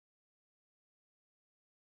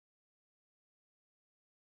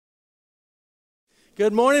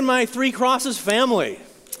Good morning, my Three Crosses family.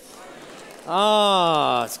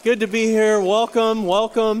 It's good to be here. Welcome,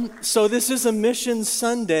 welcome. So this is a Mission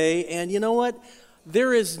Sunday, and you know what?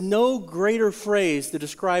 There is no greater phrase to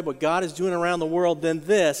describe what God is doing around the world than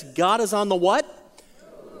this. God is on the what?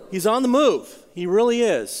 He's on the move. He really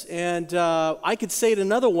is. And I could say it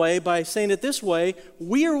another way by saying it this way.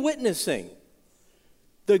 We are witnessing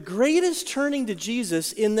the greatest turning to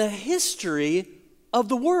Jesus in the history of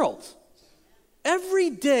the world. Every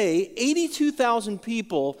day, 82,000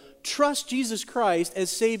 people trust Jesus Christ as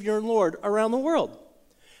Savior and Lord around the world.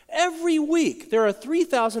 Every week, there are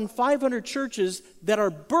 3,500 churches that are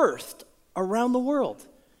birthed around the world.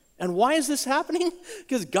 And why is this happening?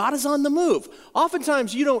 Because God is on the move.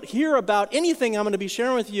 Oftentimes, you don't hear about anything I'm going to be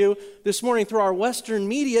sharing with you this morning through our Western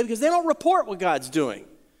media because they don't report what God's doing.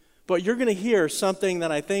 But you're going to hear something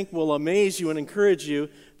that I think will amaze you and encourage you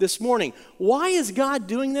this morning. Why is God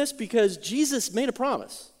doing this? Because Jesus made a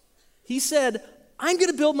promise. He said, I'm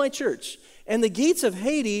going to build my church, and the gates of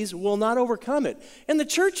Hades will not overcome it. And the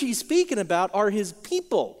church he's speaking about are his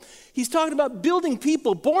people. He's talking about building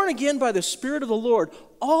people born again by the Spirit of the Lord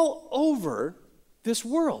all over this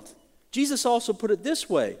world. Jesus also put it this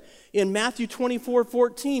way. In Matthew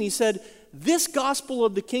 24:14, he said, this gospel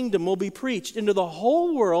of the kingdom will be preached into the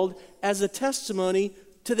whole world as a testimony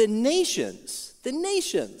to the nations,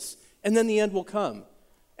 and then the end will come.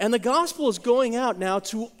 And the gospel is going out now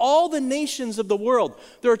to all the nations of the world.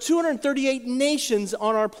 There are 238 nations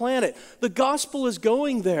on our planet. The gospel is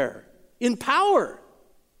going there in power.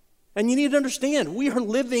 And you need to understand, we are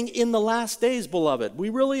living in the last days, beloved. We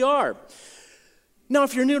really are. Now,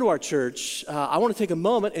 if you're new to our church, I want to take a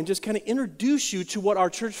moment and just kind of introduce you to what our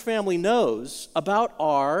church family knows about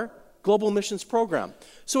our Global Missions Program.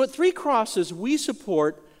 So at Three Crosses, we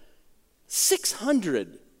support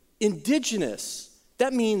 600 indigenous,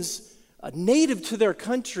 that means native to their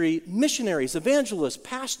country, missionaries, evangelists,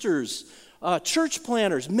 pastors, church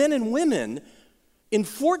planners, men and women in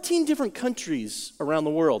 14 different countries around the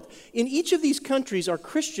world. In each of these countries are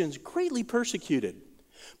Christians greatly persecuted.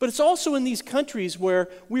 But it's also in these countries where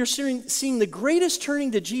we are seeing the greatest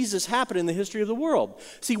turning to Jesus happen in the history of the world.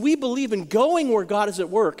 See, we believe in going where God is at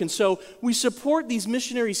work, and so we support these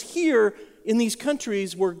missionaries here in these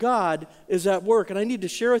countries where God is at work. And I need to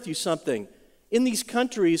share with you something. In these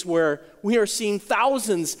countries where we are seeing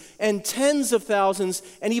thousands and tens of thousands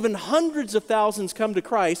and even hundreds of thousands come to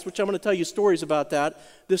Christ, which I'm going to tell you stories about that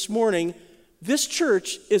this morning, this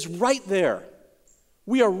church is right there.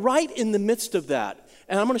 We are right in the midst of that.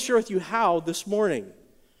 And I'm going to share with you how this morning.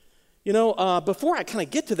 You know, before I kind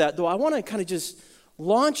of get to that, though, I want to kind of just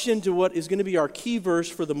launch into what is going to be our key verse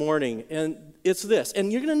for the morning. And it's this.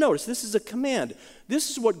 And you're going to notice this is a command. This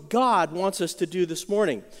is what God wants us to do this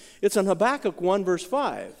morning. It's in Habakkuk 1, verse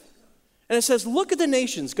 5. And it says, look at the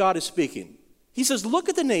nations, God is speaking. He says, look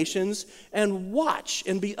at the nations and watch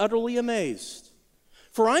and be utterly amazed.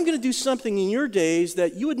 For I'm going to do something in your days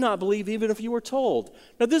that you would not believe even if you were told.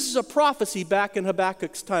 Now, this is a prophecy back in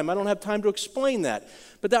Habakkuk's time. I don't have time to explain that.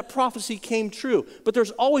 But that prophecy came true. But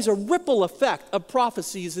there's always a ripple effect of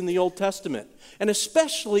prophecies in the Old Testament. And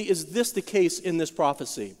especially is this the case in this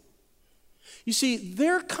prophecy. You see,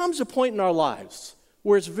 there comes a point in our lives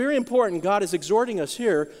where it's very important, God is exhorting us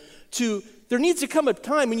here, there needs to come a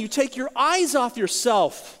time when you take your eyes off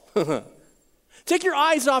yourself. Take your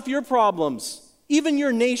eyes off your problems. Even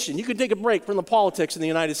your nation. You can take a break from the politics in the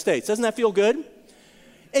United States. Doesn't that feel good?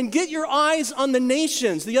 And get your eyes on the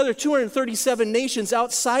nations, the other 237 nations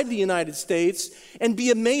outside the United States, and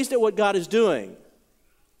be amazed at what God is doing.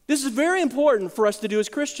 This is very important for us to do as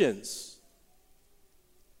Christians.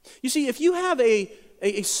 You see, if you have a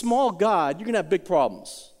small God, you're going to have big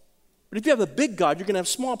problems. But if you have a big God, you're going to have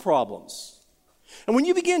small problems. And when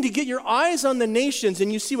you begin to get your eyes on the nations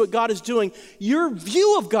and you see what God is doing, your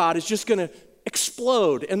view of God is just going to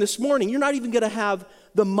explode. And this morning, you're not even going to have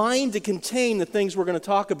the mind to contain the things we're going to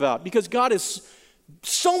talk about because God is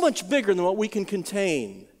so much bigger than what we can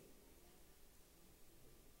contain.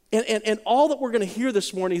 And all that we're going to hear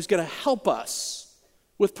this morning is going to help us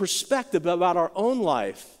with perspective about our own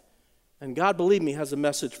life. And God, believe me, has a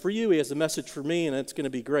message for you. He has a message for me, and it's going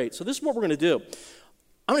to be great. So this is what we're going to do.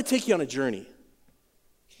 I'm going to take you on a journey.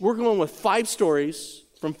 We're going with 5 stories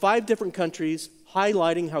from 5 different countries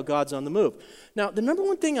highlighting how God's on the move. Now, the number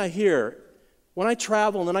one thing I hear when I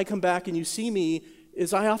travel and then I come back and you see me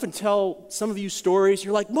is I often tell some of you stories.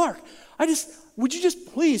 You're like, Mark, would you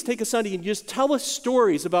just please take a Sunday and just tell us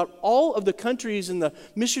stories about all of the countries and the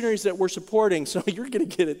missionaries that we're supporting? So you're going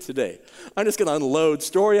to get it today. I'm just going to unload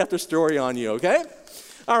story after story on you, okay?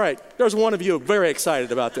 All right, there's one of you very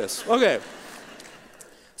excited about this. Okay.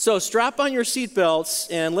 So strap on your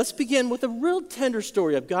seatbelts and let's begin with a real tender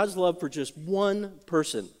story of God's love for just one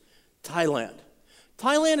person, Thailand.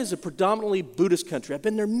 Thailand is a predominantly Buddhist country. I've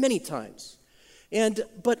been there many times.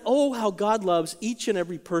 But oh, how God loves each and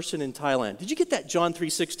every person in Thailand. Did you get that John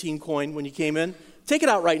 3:16 coin when you came in? Take it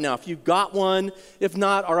out right now if you've got one. If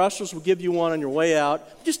not, our ushers will give you one on your way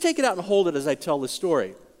out. Just take it out and hold it as I tell this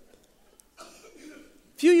story. A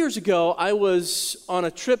few years ago, I was on a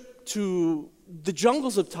trip to the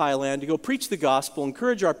jungles of Thailand to go preach the gospel,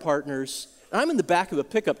 encourage our partners. And I'm in the back of a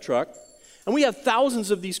pickup truck, and we have thousands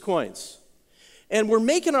of these coins. And we're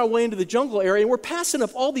making our way into the jungle area, and we're passing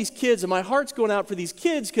up all these kids, and my heart's going out for these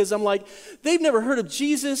kids because I'm like, they've never heard of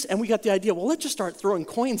Jesus, and we got the idea, well, let's just start throwing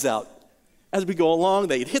coins out. As we go along,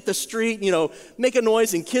 they'd hit the street, make a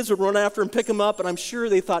noise, and kids would run after and pick them up, and I'm sure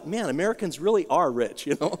they thought, man, Americans really are rich,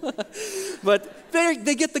 But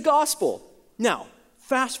they get the gospel. Now,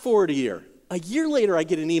 fast forward a year. A year later, I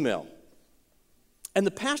get an email. And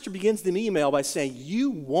the pastor begins the email by saying, you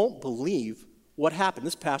won't believe what happened.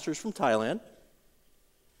 This pastor is from Thailand.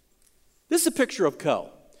 This is a picture of Ko.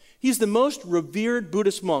 He's the most revered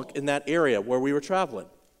Buddhist monk in that area where we were traveling.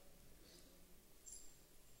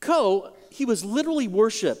 Ko, he was literally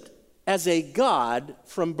worshipped as a god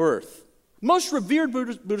from birth. Most revered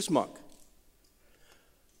Buddhist monk.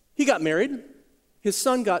 He got married. His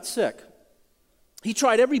son got sick. He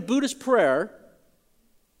tried every Buddhist prayer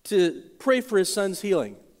to pray for his son's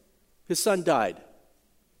healing. His son died.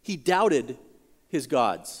 He doubted his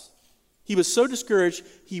gods. He was so discouraged,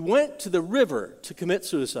 he went to the river to commit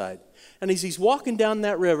suicide. And as he's walking down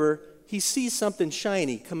that river, he sees something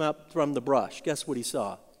shiny come up from the brush. Guess what he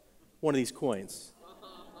saw? One of these coins.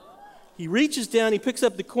 He reaches down, he picks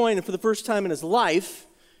up the coin, and for the first time in his life,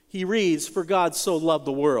 he reads, "For God so loved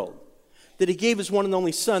the world, that he gave his one and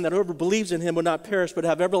only Son, that whoever believes in him would not perish but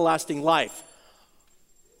have everlasting life."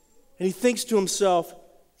 And he thinks to himself,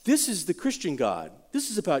 this is the Christian God. This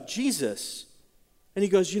is about Jesus. And he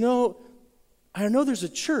goes, I know there's a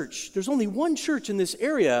church. There's only one church in this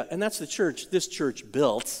area, and that's the church this church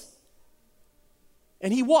built.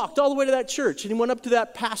 And he walked all the way to that church, and he went up to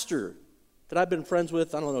that pastor that I've been friends with,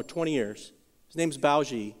 20 years. His name's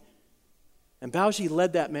Baoji. And Baoji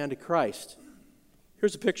led that man to Christ.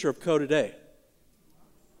 Here's a picture of Ko today.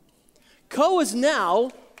 Ko is now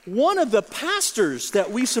one of the pastors that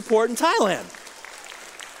we support in Thailand.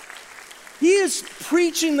 He is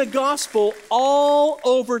preaching the gospel all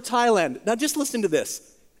over Thailand. Now just listen to this.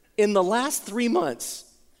 In the last 3 months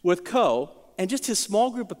with Ko and just his small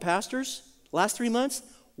group of pastors, last 3 months,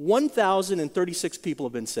 1,036 people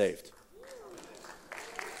have been saved.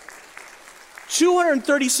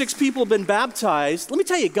 236 people have been baptized. Let me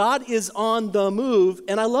tell you, God is on the move,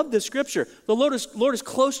 and I love this scripture. The Lord is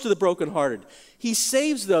close to the brokenhearted. He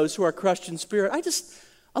saves those who are crushed in spirit.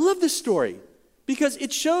 I love this story because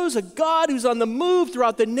it shows a God who's on the move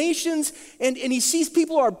throughout the nations, and he sees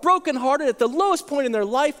people who are brokenhearted at the lowest point in their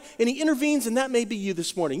life, and he intervenes, and that may be you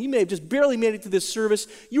this morning. You may have just barely made it to this service.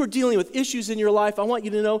 You are dealing with issues in your life. I want you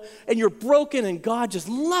to know, and you're broken, and God just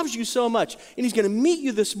loves you so much, and he's going to meet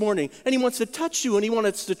you this morning, and he wants to touch you, and he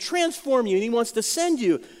wants to transform you, and he wants to send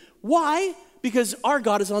you. Why? Because our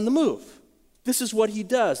God is on the move. This is what he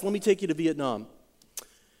does. Let me take you to Vietnam.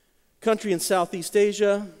 Country in Southeast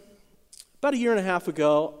Asia. About a year and a half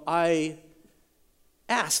ago, I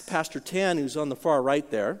asked Pastor Tan, who's on the far right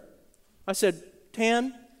there, I said,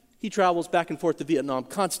 Tan, he travels back and forth to Vietnam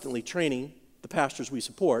constantly training the pastors we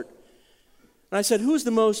support. And I said, who's the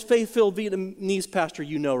most faith-filled Vietnamese pastor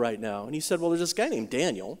you know right now? And he said, well, there's this guy named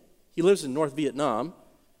Daniel. He lives in North Vietnam.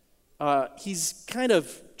 He's kind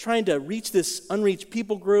of trying to reach this unreached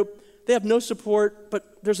people group. They have no support,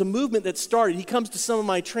 but there's a movement that started. He comes to some of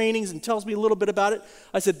my trainings and tells me a little bit about it.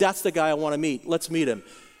 I said, that's the guy I want to meet. Let's meet him.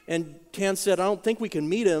 And Tan said, I don't think we can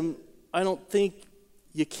meet him. I don't think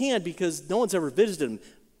you can because no one's ever visited him.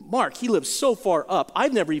 Mark, he lives so far up.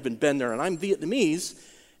 I've never even been there, and I'm Vietnamese.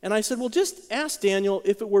 And I said, well, just ask Daniel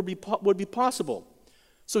if it would be possible.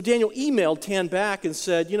 So Daniel emailed Tan back and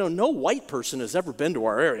said, no white person has ever been to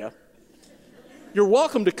our area. You're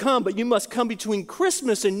welcome to come, but you must come between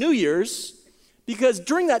Christmas and New Year's because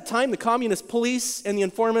during that time, the communist police and the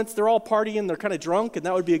informants, they're all partying, they're kind of drunk, and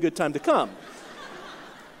that would be a good time to come.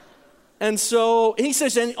 And he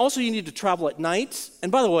says, and also you need to travel at night.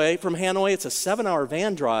 And by the way, from Hanoi, it's a 7-hour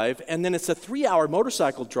van drive, and then it's a 3-hour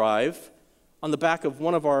motorcycle drive on the back of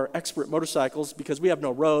one of our expert motorcycles because we have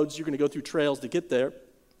no roads. You're going to go through trails to get there.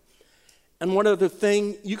 And one other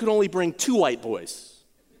thing, you can only bring 2 white boys.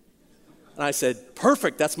 And I said,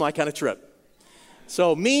 perfect, that's my kind of trip.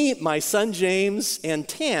 So me, my son James, and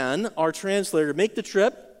Tan, our translator, make the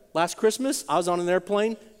trip. Last Christmas, I was on an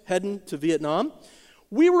airplane. heading to Vietnam.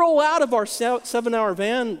 We roll out of our 7-hour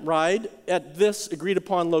van ride at this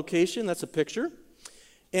agreed-upon location. That's a picture.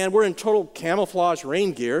 And we're in total camouflage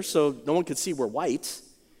rain gear, so no one can see we're white.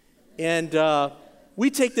 And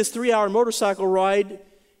we take this 3-hour motorcycle ride,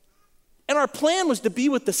 and our plan was to be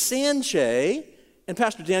with the Sanchez and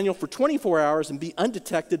Pastor Daniel for 24 hours and be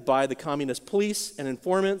undetected by the communist police and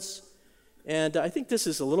informants. And I think this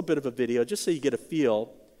is a little bit of a video, just so you get a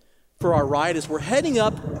feel for our ride as we're heading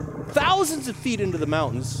up thousands of feet into the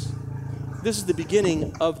mountains. This is the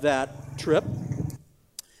beginning of that trip.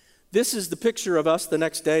 This is the picture of us the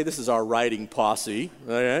next day. This is our riding posse.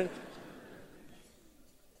 All right.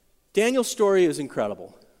 Daniel's story is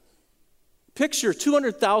incredible. Picture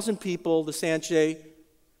 200,000 people, the Sanchez.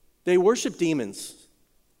 They worship demons.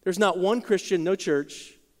 There's not one Christian, no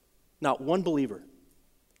church, not one believer.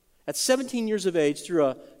 At 17 years of age, through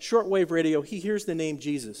a shortwave radio, he hears the name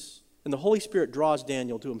Jesus, and the Holy Spirit draws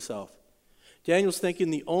Daniel to himself. Daniel's thinking,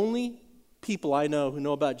 the only people I know who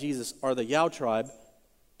know about Jesus are the Yao tribe,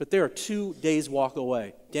 but they are 2 days' walk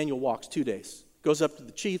away. Daniel walks 2 days, goes up to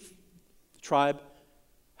the chief, the tribe,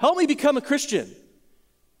 help me become a Christian.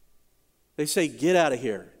 They say, get out of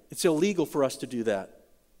here. It's illegal for us to do that.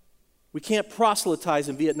 We can't proselytize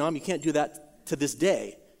in Vietnam. You can't do that to this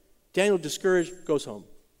day. Daniel, discouraged, goes home.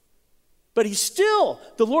 But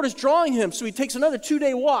the Lord is drawing him, so he takes another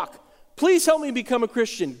 2-day walk. Please help me become a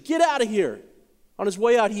Christian. Get out of here. On his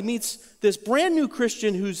way out, he meets this brand new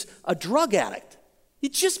Christian who's a drug addict. He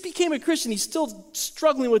just became a Christian. He's still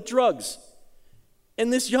struggling with drugs.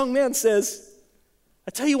 And this young man says,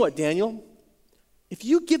 I tell you what, Daniel, if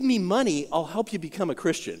you give me money, I'll help you become a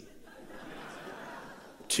Christian.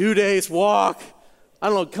 2 days walk. I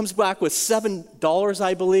don't know, comes back with $7,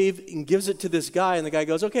 I believe, and gives it to this guy. And the guy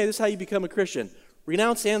goes, okay, this is how you become a Christian.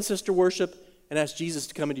 Renounce ancestor worship and ask Jesus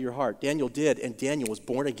to come into your heart. Daniel did, and Daniel was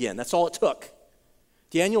born again. That's all it took.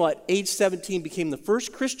 Daniel, at age 17, became the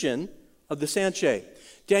first Christian of the Sanchez.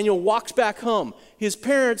 Daniel walks back home. His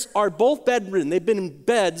parents are both bedridden. They've been in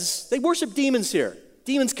beds. They worship demons here.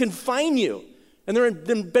 Demons confine you. And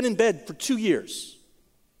they've been in bed for 2 years.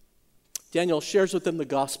 Daniel shares with them the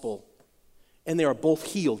gospel, and they are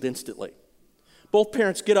both healed instantly. Both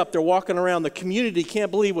parents get up, they're walking around, the community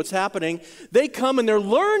can't believe what's happening. They come and they're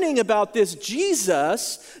learning about this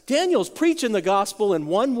Jesus. Daniel's preaching the gospel. In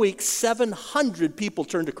 1 week, 700 people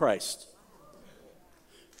turn to Christ.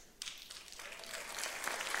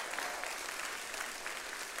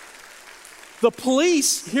 The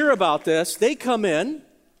police hear about this, they come in,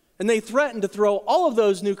 and they threaten to throw all of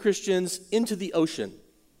those new Christians into the ocean.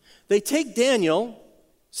 They take Daniel,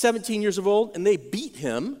 17 years old, and they beat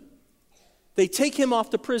him. They take him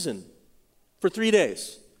off to prison for 3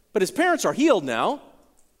 days. But his parents are healed now,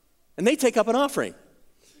 and they take up an offering.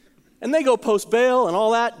 And they go post bail and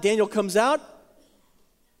all that. Daniel comes out.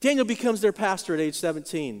 Daniel becomes their pastor at age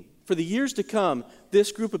 17. For the years to come,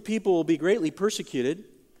 this group of people will be greatly persecuted.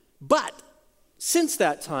 But since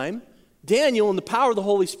that time, Daniel, in the power of the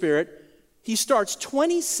Holy Spirit, he starts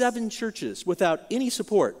 27 churches without any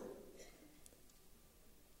support.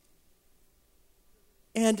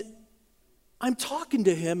 And I'm talking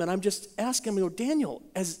to him, and I'm just asking him, Daniel,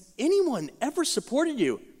 has anyone ever supported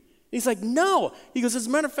you? And he's like, no. He goes, as a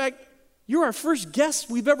matter of fact, you're our first guest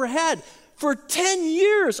we've ever had. For 10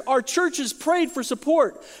 years, our church has prayed for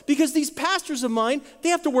support because these pastors of mine, they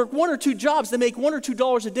have to work 1 or 2 jobs. They make $1 or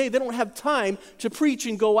 $2 a day. They don't have time to preach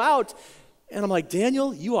and go out. And I'm like,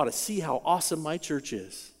 Daniel, you ought to see how awesome my church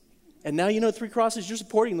is. And now you know Three Crosses, you're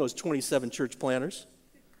supporting those 27 church planners.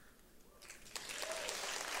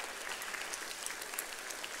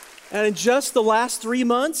 And in just the last 3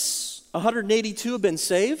 months, 182 have been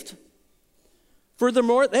saved.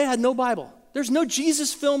 Furthermore, they had no Bible. There's no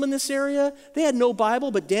Jesus film in this area. They had no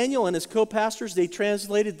Bible, but Daniel and his co-pastors, they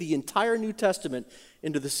translated the entire New Testament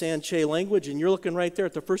into the Sanchez language, and you're looking right there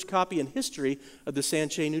at the first copy in history of the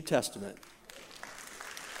Sanchez New Testament.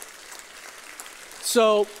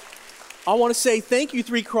 So I want to say thank you,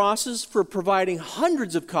 Three Crosses, for providing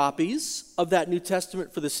hundreds of copies of that New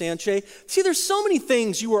Testament for the Sanchez. See, there's so many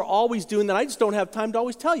things you are always doing that I just don't have time to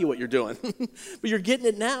always tell you what you're doing. But you're getting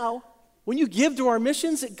it now. When you give to our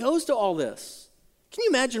missions, it goes to all this. Can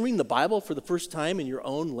you imagine reading the Bible for the first time in your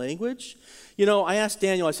own language? You know, I asked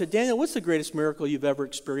Daniel, I said, Daniel, what's the greatest miracle you've ever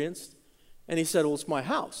experienced? And he said, well, it's my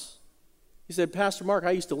house. He said, Pastor Mark,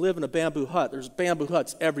 I used to live in a bamboo hut. There's bamboo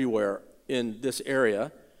huts everywhere in this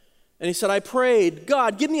area. And he said, I prayed,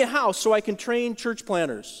 God, give me a house so I can train church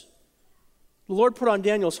planners. The Lord put on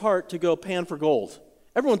Daniel's heart to go pan for gold.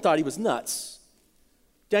 Everyone thought he was nuts.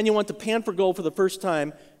 Daniel went to pan for gold for the first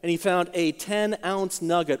time, and he found a 10-ounce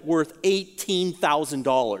nugget worth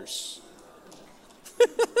 $18,000.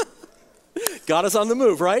 God is on the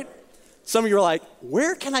move, right? Some of you are like,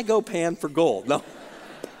 where can I go pan for gold? No.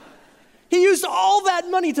 He used all that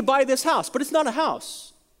money to buy this house, but it's not a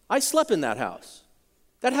house. I slept in that house.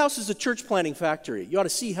 That house is a church planting factory. You ought to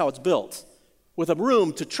see how it's built, with a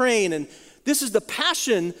room to train. And this is the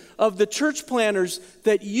passion of the church planters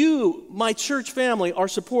that you, my church family, are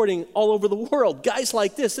supporting all over the world. Guys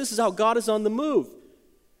like this is how God is on the move.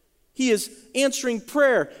 He is answering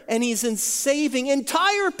prayer, and he's saving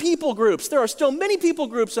entire people groups. There are still many people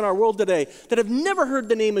groups in our world today that have never heard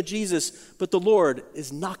the name of Jesus, but the Lord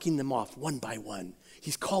is knocking them off one by one.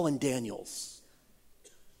 He's calling Daniels.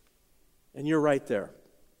 And you're right there.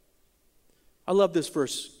 I love this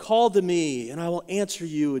verse. Call to me, and I will answer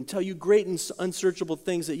you and tell you great and unsearchable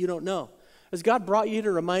things that you don't know. As God brought you here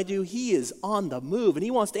to remind you, he is on the move, and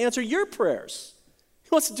he wants to answer your prayers. He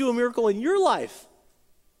wants to do a miracle in your life.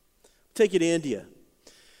 Take you to India.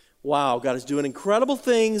 Wow, God is doing incredible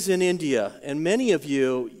things in India. And many of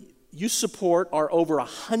you support our over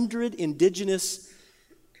 100 indigenous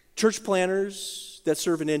church planters that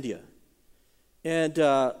serve in India. And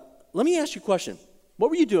let me ask you a question. What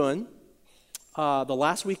were you doing the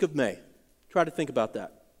last week of May? Try to think about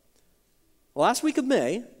that. The last week of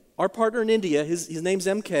May, our partner in India, his name's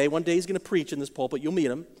MK. One day he's going to preach in this pulpit. You'll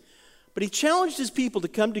meet him. But he challenged his people to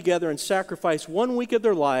come together and sacrifice 1 week of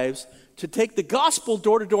their lives to take the gospel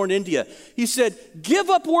door to door in India. He said, give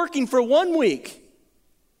up working for 1 week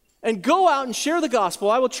and go out and share the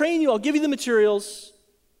gospel. I will train you. I'll give you the materials.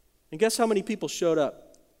 And guess how many people showed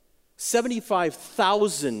up?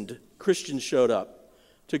 75,000 Christians showed up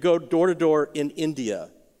to go door to door in India.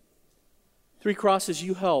 Three Crosses,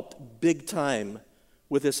 you helped big time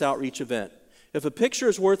with this outreach event. If a picture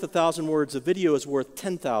is worth 1,000 words, a video is worth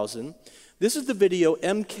 10,000. This is the video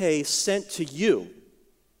MK sent to you,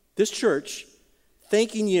 this church,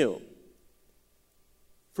 thanking you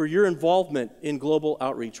for your involvement in Global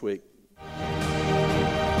Outreach Week.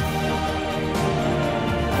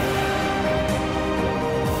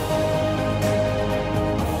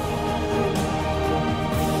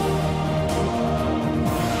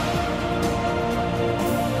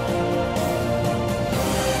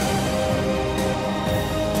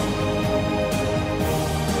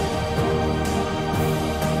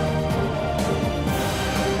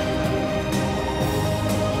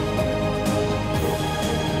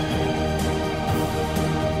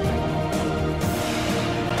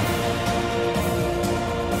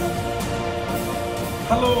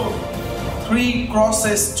 Hello, Three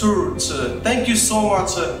Crosses Church. Thank you so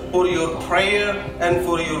much for your prayer and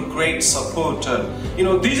for your great support.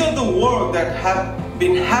 These are the work that have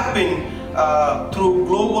been happening through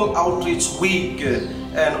Global Outreach Week.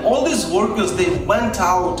 And all these workers, they went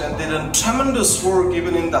out and they did tremendous work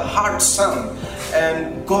even in the hot sun.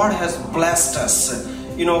 And God has blessed us.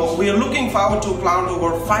 We are looking forward to plant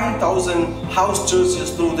over 5,000 house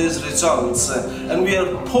churches through these results. And we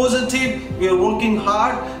are positive, we are working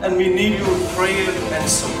hard, and we need your prayer and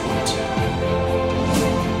support.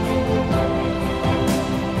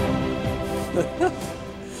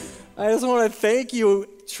 I just want to thank you,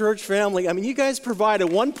 church family. I mean, you guys provided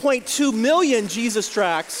 1.2 million Jesus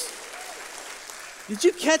tracts. Did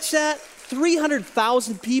you catch that?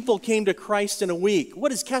 300,000 people came to Christ in a week.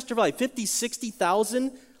 What is Castro Valley? 50,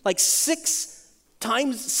 60,000? Like six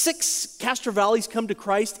Castro Valleys come to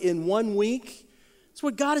Christ in 1 week? That's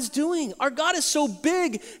what God is doing. Our God is so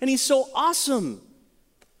big and he's so awesome.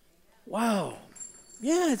 Wow.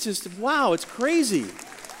 Yeah, it's crazy.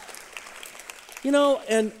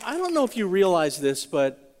 And I don't know if you realize this,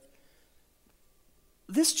 but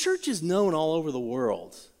this church is known all over the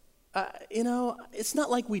world. It's not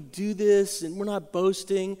like we do this and we're not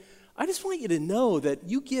boasting. I just want you to know that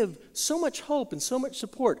you give so much hope and so much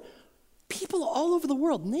support. People all over the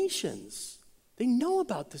world, nations, they know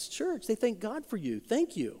about this church. They thank God for you.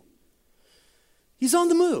 Thank you. He's on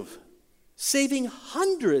the move, saving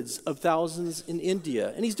hundreds of thousands in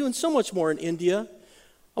India. And he's doing so much more in India.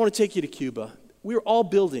 I want to take you to Cuba. We're all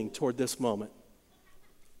building toward this moment.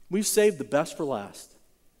 We've saved the best for last.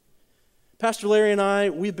 Pastor Larry and I,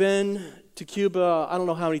 we've been to Cuba, I don't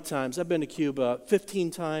know how many times. I've been to Cuba 15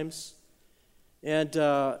 times. And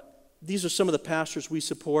these are some of the pastors we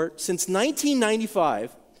support. Since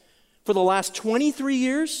 1995, for the last 23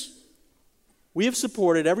 years, we have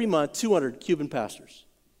supported every month 200 Cuban pastors.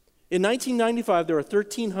 In 1995, there were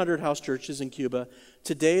 1,300 house churches in Cuba.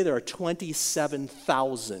 Today, there are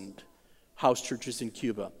 27,000 house churches in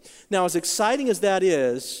Cuba. Now, as exciting as that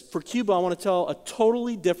is, for Cuba, I want to tell a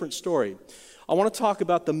totally different story. I want to talk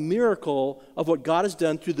about the miracle of what God has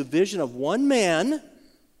done through the vision of one man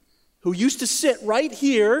who used to sit right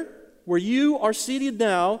here where you are seated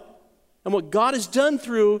now, and what God has done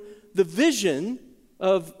through the vision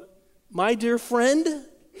of my dear friend,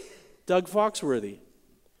 Doug Foxworthy.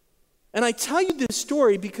 And I tell you this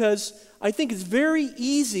story because I think it's very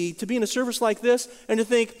easy to be in a service like this and to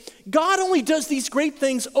think, God only does these great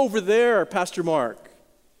things over there, Pastor Mark.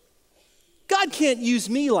 God can't use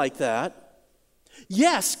me like that.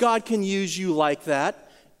 Yes, God can use you like that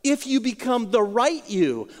if you become the right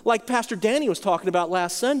you, like Pastor Danny was talking about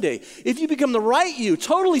last Sunday. If you become the right you,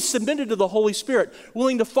 totally submitted to the Holy Spirit,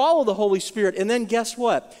 willing to follow the Holy Spirit, and then guess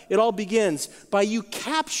what? It all begins by you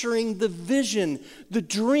capturing the vision, the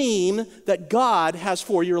dream that God has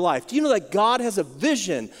for your life. Do you know that God has a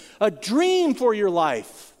vision, a dream for your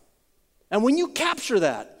life? And when you capture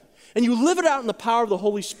that and you live it out in the power of the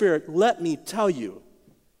Holy Spirit, let me tell you,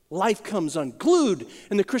 life comes unglued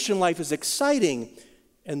and the Christian life is exciting.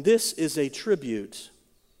 And this is a tribute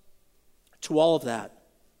to all of that.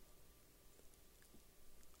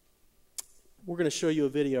 We're going to show you a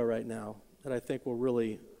video right now that I think will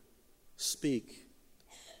really speak.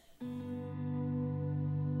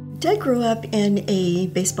 Doug grew up in a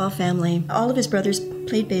baseball family. All of his brothers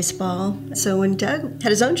played baseball. So when Doug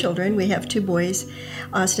had his own children, we have 2 boys,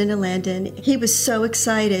 Austin and Landon, he was so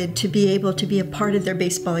excited to be able to be a part of their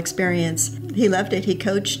baseball experience. He loved it. He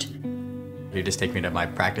coached. He'd just take me to my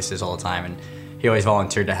practices all the time, and he always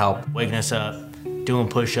volunteered to help. Waking us up, doing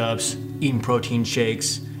push-ups, eating protein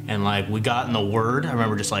shakes, and like we got in the Word. I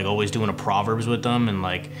remember just like always doing a Proverbs with them, and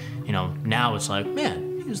like, you know, now it's like,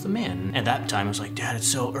 man, he was the man. At that time, it was like, Dad, it's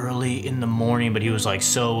so early in the morning, but he was like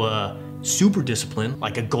so super disciplined,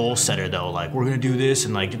 like a goal setter though. Like, we're gonna do this,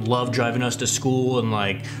 and like love driving us to school, and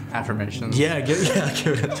like Affirmations. Yeah, give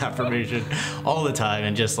us affirmation all the time,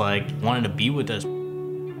 and just like wanted to be with us.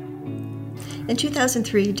 In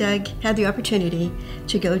 2003, Doug had the opportunity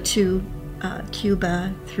to go to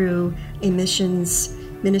Cuba through a missions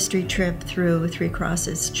ministry trip through Three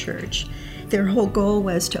Crosses Church. Their whole goal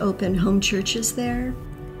was to open home churches there.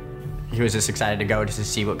 He was just excited to go just to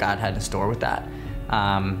see what God had in store with that.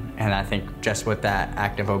 And I think just with that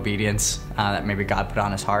act of obedience that maybe God put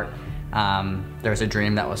on his heart, there was a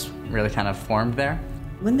dream that was really kind of formed there.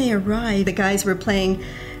 When they arrived, the guys were playing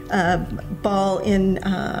ball in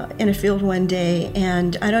a field one day,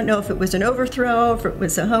 and I don't know if it was an overthrow, if it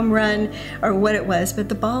was a home run, or what it was, but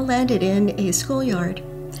the ball landed in a schoolyard,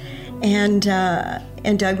 and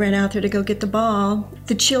Doug ran out there to go get the ball.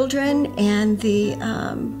 The children and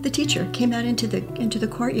the teacher came out into the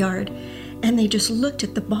courtyard, and they just looked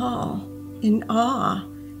at the ball in awe,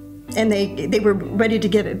 and they were ready to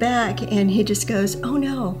give it back, and he just goes, "Oh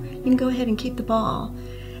no, you can go ahead and keep the ball,"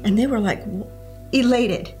 and they were like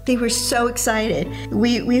elated. They were so excited.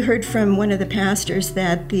 We heard from one of the pastors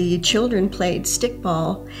that the children played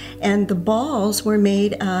stickball, and the balls were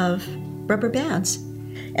made of rubber bands.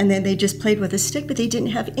 And then they just played with a stick, but they didn't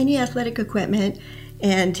have any athletic equipment,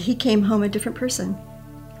 and he came home a different person.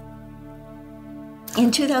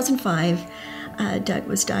 In 2005, Doug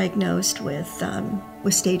was diagnosed with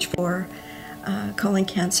stage 4 colon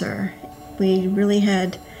cancer. We really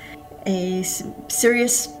had a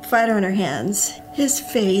serious fight on our hands. His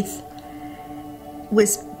faith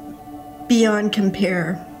was beyond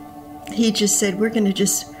compare. He just said, we're going to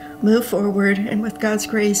just move forward, and with God's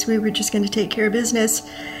grace, we were just going to take care of business,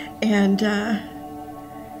 and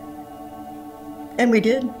we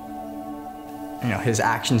did. You know, his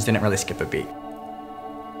actions didn't really skip a beat.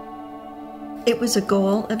 It was a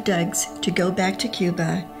goal of Doug's to go back to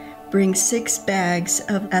Cuba, bring 6 bags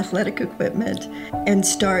of athletic equipment, and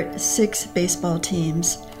start 6 baseball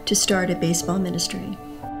teams to start a baseball ministry.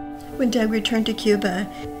 When Doug returned to Cuba,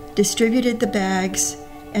 distributed the bags,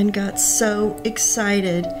 and got so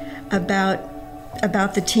excited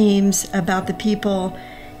about the teams, about the people,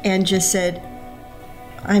 and just said,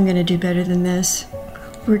 I'm going to do better than this.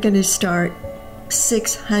 We're going to start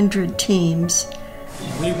 600 teams.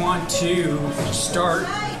 We want to start,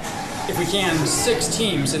 if we can, 6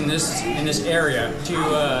 teams in this area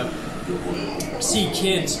to see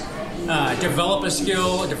kids develop a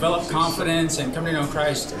skill, develop confidence, and come to know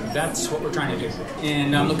Christ. That's what we're trying to do.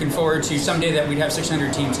 And I'm looking forward to someday that we'd have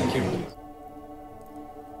 600 teams in Cuba.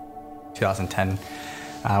 2010,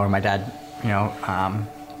 where my dad,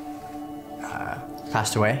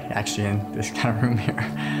 passed away, actually in this kind of room here.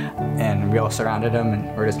 And we all surrounded him,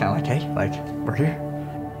 and we're just kind of like, hey, like, we're here.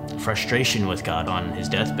 Frustration with God on his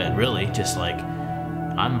deathbed, really, just like,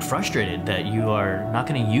 I'm frustrated that you are not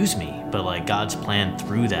going to use me, but like God's plan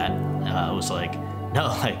through that was like, no,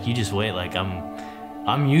 like you just wait, like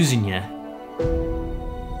I'm using you.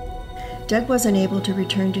 Doug wasn't able to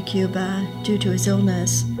return to Cuba due to his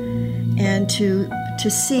illness, and to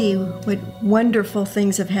see what wonderful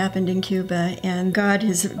things have happened in Cuba, and God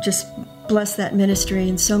has just blessed that ministry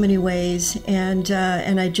in so many ways, and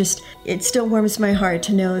it still warms my heart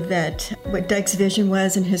to know that what Doug's vision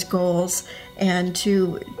was and his goals, and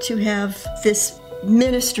to have this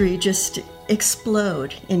ministry just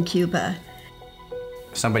explode in Cuba.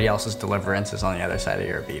 Somebody else's deliverance is on the other side of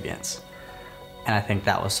your obedience. And I think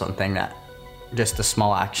that was something that just the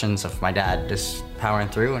small actions of my dad just powering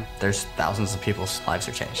through, and there's thousands of people's lives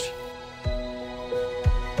are changed.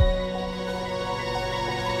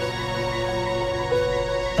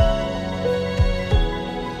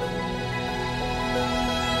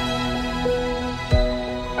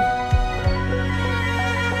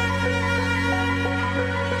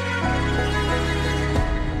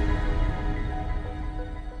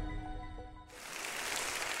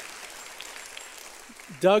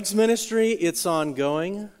 Doug's ministry, it's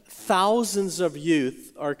ongoing. Thousands of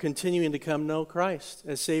youth are continuing to come know Christ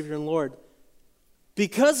as Savior and Lord.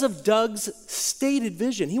 Because of Doug's stated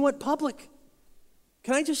vision, he went public.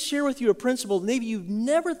 Can I just share with you a principle? Maybe you've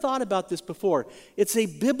never thought about this before. It's a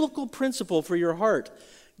biblical principle for your heart.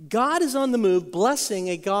 God is on the move, blessing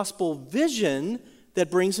a gospel vision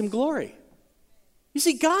that brings him glory. You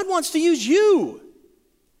see, God wants to use you.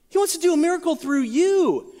 He wants to do a miracle through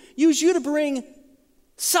you. Use you to bring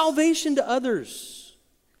salvation to others.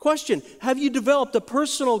 Question, have you developed a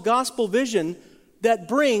personal gospel vision that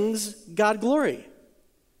brings God glory?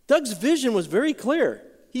 Doug's vision was very clear.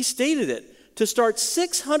 He stated it, to start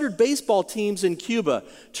 600 baseball teams in Cuba,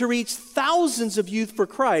 to reach thousands of youth for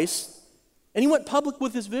Christ, and he went public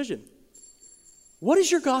with his vision. What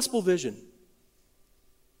is your gospel vision?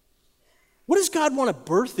 What does God want to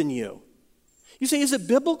birth in you? You say, is it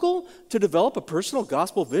biblical to develop a personal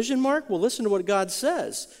gospel vision, Mark? Well, listen to what God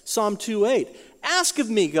says. Psalm 2:8. Ask of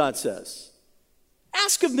me, God says.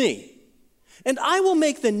 Ask of me, and I will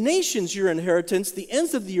make the nations your inheritance, the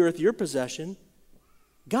ends of the earth your possession.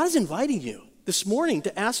 God is inviting you this morning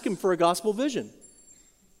to ask him for a gospel vision.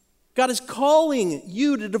 God is calling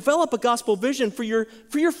you to develop a gospel vision for your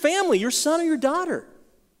family, your son or your daughter,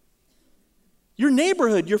 your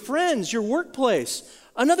neighborhood, your friends, your workplace,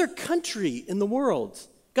 another country in the world.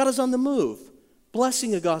 God is on the move,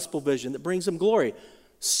 blessing a gospel vision that brings him glory.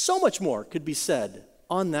 So much more could be said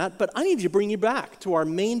on that, but I need to bring you back to our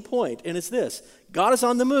main point, and it's this. God is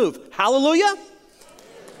on the move. Hallelujah?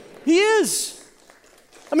 He is.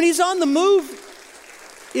 I mean, he's on the move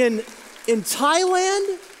in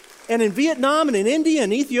Thailand and in Vietnam and in India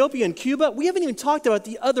and Ethiopia and Cuba. We haven't even talked about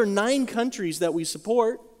the other 9 countries that we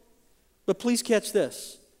support, but please catch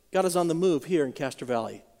this. God is on the move here in Castro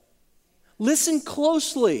Valley. Listen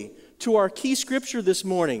closely to our key scripture this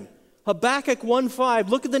morning. Habakkuk 1:5.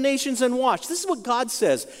 Look at the nations and watch. This is what God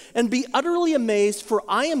says. And be utterly amazed, for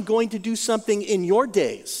I am going to do something in your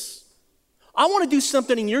days. I want to do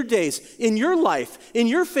something in your days, in your life, in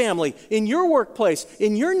your family, in your workplace,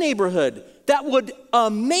 in your neighborhood that would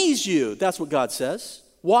amaze you. That's what God says.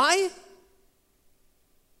 Why?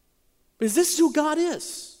 Because this is who God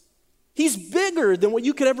is. He's bigger than what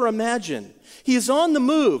you could ever imagine. He is on the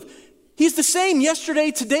move. He's the same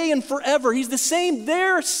yesterday, today, and forever. He's the same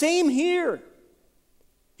there, same here.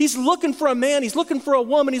 He's looking for a man. He's looking for a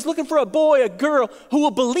woman. He's looking for a boy, a girl who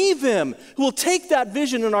will believe him, who will take that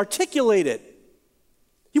vision and articulate it.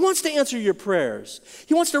 He wants to answer your prayers.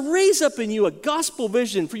 He wants to raise up in you a gospel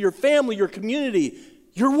vision for your family, your community,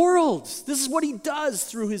 your world. This is what he does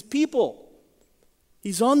through his people.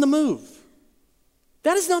 He's on the move.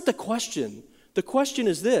 That is not the question. The question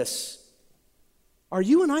is this. Are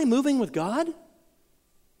you and I moving with God?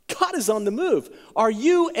 God is on the move. Are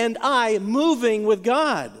you and I moving with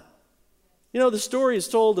God? You know, the story is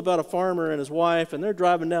told about a farmer and his wife, and they're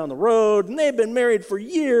driving down the road, and they've been married for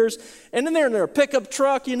years, and then they're in their pickup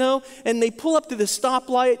truck, you know, and they pull up to the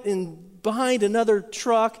stoplight and behind another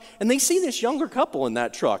truck, and they see this younger couple in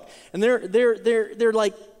that truck, and they're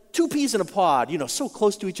like 2 peas in a pod, you know, so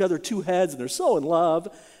close to each other, 2 heads, and they're so in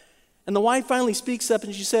love. And the wife finally speaks up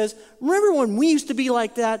and she says, remember when we used to be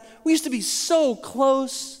like that? We used to be so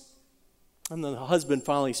close. And then the husband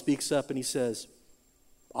finally speaks up and he says,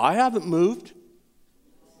 I haven't moved.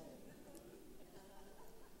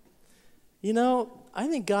 You know, I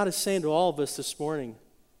think God is saying to all of us this morning,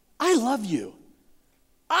 I love you.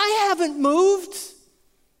 I haven't moved.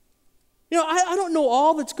 You know, I don't know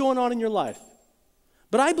all that's going on in your life.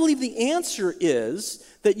 But I believe the answer is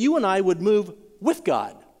that you and I would move with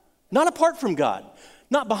God, not apart from God,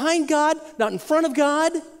 not behind God, not in front of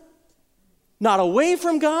God, not away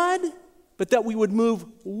from God, but that we would move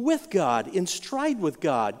with God, in stride with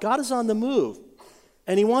God. God is on the move,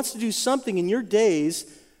 and he wants to do something in your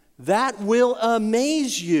days that will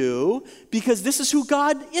amaze you, because this is who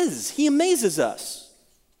God is. He amazes us.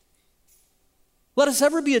 Let us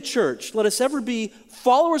ever be a church, let us ever be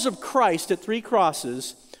followers of Christ at Three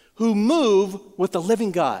Crosses who move with the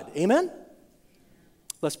living God. Amen?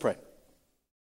 Let's pray.